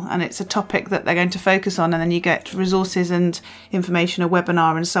bundle, and it's a topic that they're going to focus on, and then you get resources and information, a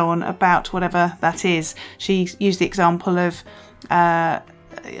webinar and so on about whatever that is. She used the example of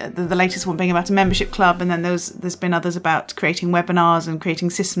the latest one being about a membership club, and then there's been others about creating webinars and creating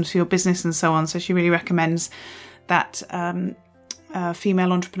systems for your business and so on. So she really recommends that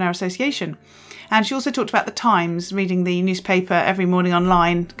Female Entrepreneur Association. And she also talked about the Times, reading the newspaper every morning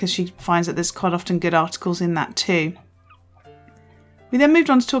online, because she finds that there's quite often good articles in that too. We then moved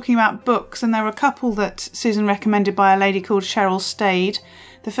on to talking about books, and there were a couple that Susan recommended by a lady called Cheryl Stade.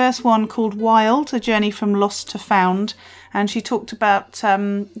 The first one called Wild, A Journey from Lost to Found, and she talked about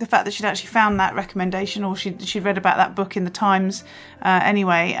the fact that she'd actually found that recommendation, or she'd read about that book in the Times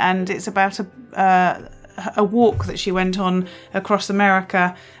anyway, and it's about a walk that she went on across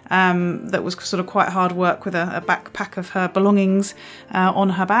America that was sort of quite hard work with a backpack of her belongings on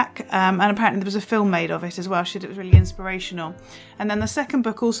her back, and apparently there was a film made of it as well. She said it was really inspirational. And then the second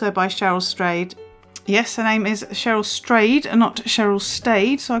book, also by Cheryl Stade, Yes, her name is Cheryl Strayed and not Cheryl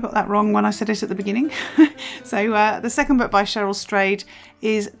Stayed, so I got that wrong when I said it at the beginning. So the second book by Cheryl Strayed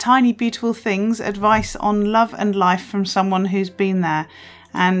is Tiny Beautiful Things, Advice on Love and Life from Someone Who's Been There.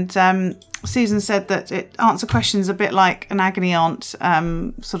 And Susan said that it answers questions a bit like an agony aunt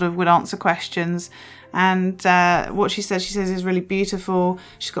sort of would answer questions. And what she says is really beautiful.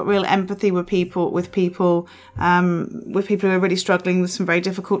 She's got real empathy with people who are really struggling with some very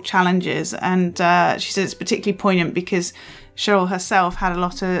difficult challenges. And she says it's particularly poignant because Cheryl herself had a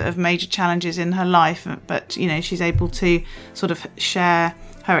lot of major challenges in her life, but she's able to sort of share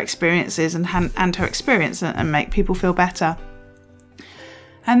her experiences and her experience and make people feel better.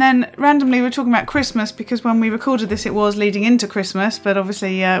 And then randomly we're talking about Christmas because when we recorded this it was leading into Christmas, but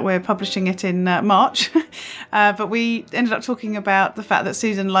obviously we're publishing it in March. But we ended up talking about the fact that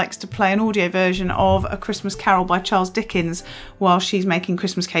Susan likes to play an audio version of A Christmas Carol by Charles Dickens while she's making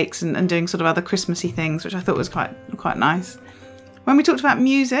Christmas cakes and doing sort of other Christmassy things, which I thought was quite nice. When we talked about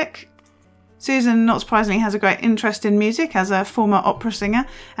music, Susan, not surprisingly, has a great interest in music as a former opera singer,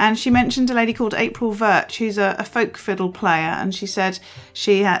 and she mentioned a lady called April Virch, who's a folk fiddle player, and she said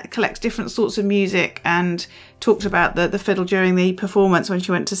she collects different sorts of music and talked about the fiddle during the performance when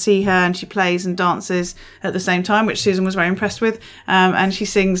she went to see her, and she plays and dances at the same time, which Susan was very impressed with, and she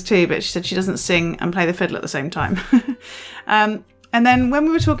sings too, but she said she doesn't sing and play the fiddle at the same time. And then when we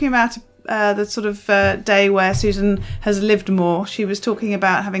were talking about the sort of day where Susan has lived more, she was talking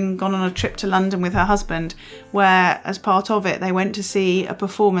about having gone on a trip to London with her husband, where as part of it they went to see a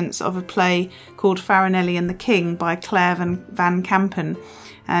performance of a play called Farinelli and the King by Claire Van Kampen,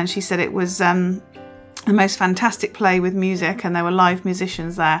 and she said it was the most fantastic play with music and there were live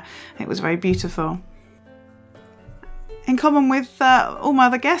musicians there. It was very beautiful. In common with all my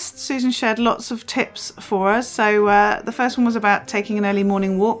other guests, Susan shared lots of tips for us. So the first one was about taking an early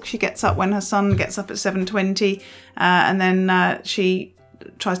morning walk. She gets up when her son gets up at 7:20, and then she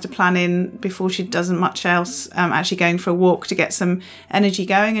tries to plan in before she does much else, actually going for a walk to get some energy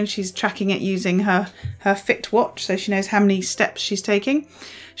going, and she's tracking it using her Fit watch, so she knows how many steps she's taking.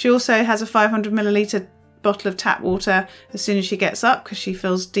 She also has a 500 milliliter bottle of tap water as soon as she gets up because she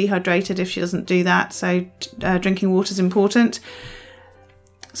feels dehydrated if she doesn't do that, so drinking water is important.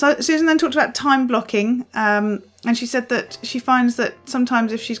 So Susan then talked about time blocking, and she said that she finds that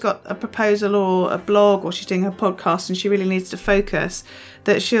sometimes if she's got a proposal or a blog or she's doing her podcast and she really needs to focus,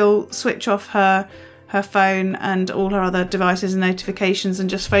 that she'll switch off her phone and all her other devices and notifications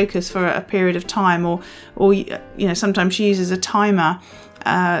and just focus for a period of time, or sometimes she uses a timer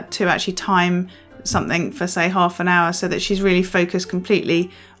to actually time something for say half an hour so that she's really focused completely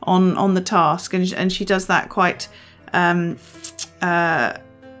on the task, and she does that quite in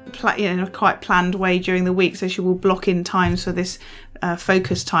a quite planned way during the week, so she will block in times for this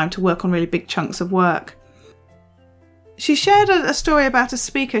focus time to work on really big chunks of work. She shared a story about a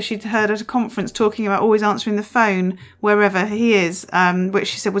speaker she'd heard at a conference talking about always answering the phone wherever he is, which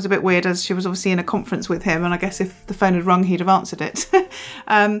she said was a bit weird as she was obviously in a conference with him, and I guess if the phone had rung he'd have answered it.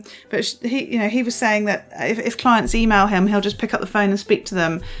 But he was saying that if clients email him, he'll just pick up the phone and speak to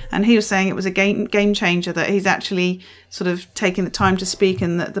them, and he was saying it was a game changer, that he's actually sort of taking the time to speak,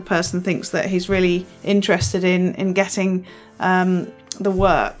 and that the person thinks that he's really interested in getting the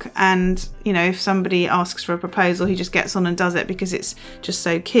work, and if somebody asks for a proposal, he just gets on and does it because it's just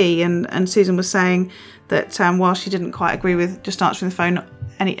so key. And Susan was saying that while she didn't quite agree with just answering the phone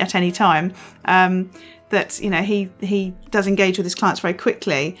at any time, that he does engage with his clients very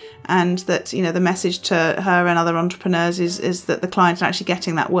quickly, and that the message to her and other entrepreneurs is that the client actually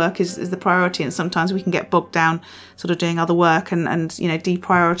getting that work is the priority, and sometimes we can get bogged down sort of doing other work and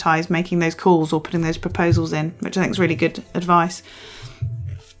deprioritize making those calls or putting those proposals in, which I think is really good advice.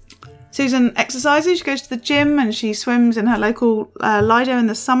 Susan exercises. She goes to the gym and she swims in her local Lido in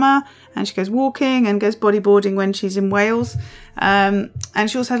the summer, and she goes walking and goes bodyboarding when she's in Wales. And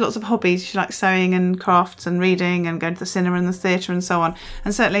she also has lots of hobbies. She likes sewing and crafts and reading and going to the cinema and the theatre and so on.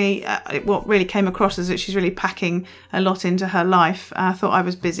 And certainly what really came across is that she's really packing a lot into her life. I thought I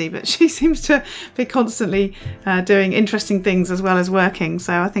was busy, but she seems to be constantly doing interesting things as well as working.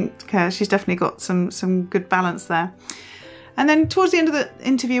 So I think she's definitely got some good balance there. And then towards the end of the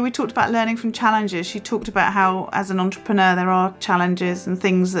interview, we talked about learning from challenges. She talked about how, as an entrepreneur, there are challenges and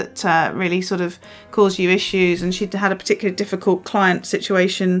things that really sort of cause you issues. And she'd had a particularly difficult client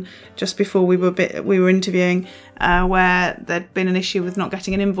situation just before we were interviewing, where there'd been an issue with not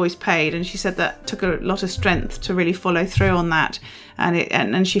getting an invoice paid, and she said that took a lot of strength to really follow through on that,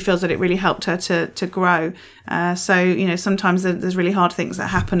 and she feels that it really helped her to grow. So sometimes there's really hard things that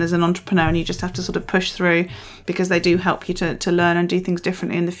happen as an entrepreneur, and you just have to sort of push through, because they do help you to learn and do things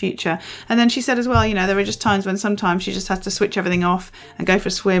differently in the future. And then she said as well, there are just times when sometimes she just has to switch everything off and go for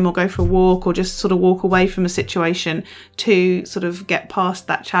a swim or go for a walk, or just sort of walk away from a situation to sort of get past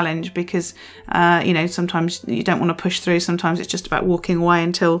that challenge, because sometimes you don't want to push through. Sometimes it's just about walking away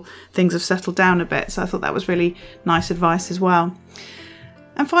until things have settled down a bit. So I thought that was really nice advice as well.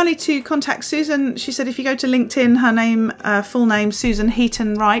 And finally, to contact Susan, she said if you go to LinkedIn, her name, full name, Susan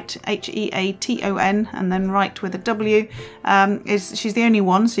Heaton Wright, Heaton, and then Wright with a W, she's the only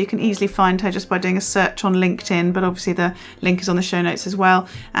one, so you can easily find her just by doing a search on LinkedIn, but obviously the link is on the show notes as well.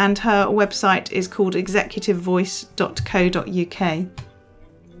 And her website is called executivevoice.co.uk.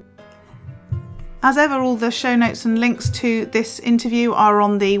 As ever, all the show notes and links to this interview are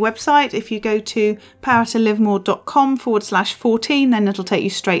on the website. If you go to powertolivemore.com/14, then it'll take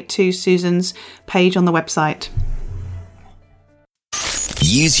you straight to Susan's page on the website.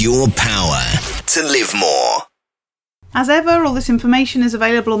 Use your power to live more. As ever, all this information is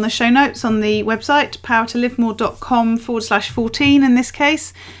available on the show notes on the website, powertolivemore.com/14 in this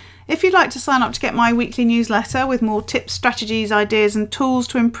case. If you'd like to sign up to get my weekly newsletter with more tips, strategies, ideas and tools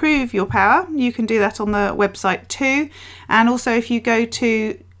to improve your power, you can do that on the website too. And also if you go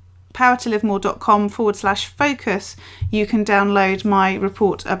to powertolivemore.com/focus, you can download my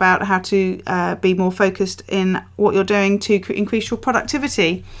report about how to be more focused in what you're doing to increase your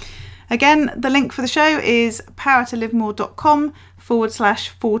productivity. Again, the link for the show is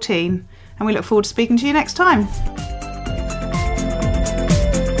powertolivemore.com/14. And we look forward to speaking to you next time.